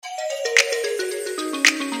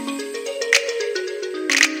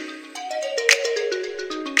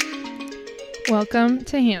Welcome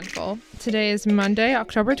to Handful. Today is Monday,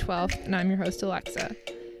 October 12th, and I'm your host, Alexa.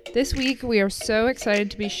 This week, we are so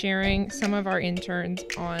excited to be sharing some of our interns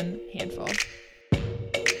on Handful.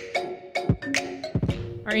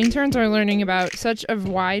 Our interns are learning about such a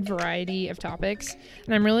wide variety of topics,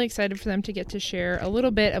 and I'm really excited for them to get to share a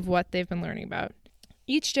little bit of what they've been learning about.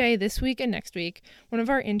 Each day this week and next week, one of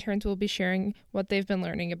our interns will be sharing what they've been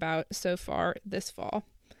learning about so far this fall.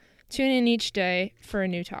 Tune in each day for a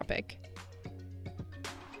new topic.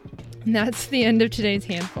 And that's the end of today's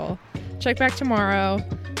Handful. Check back tomorrow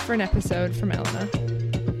for an episode from Elena.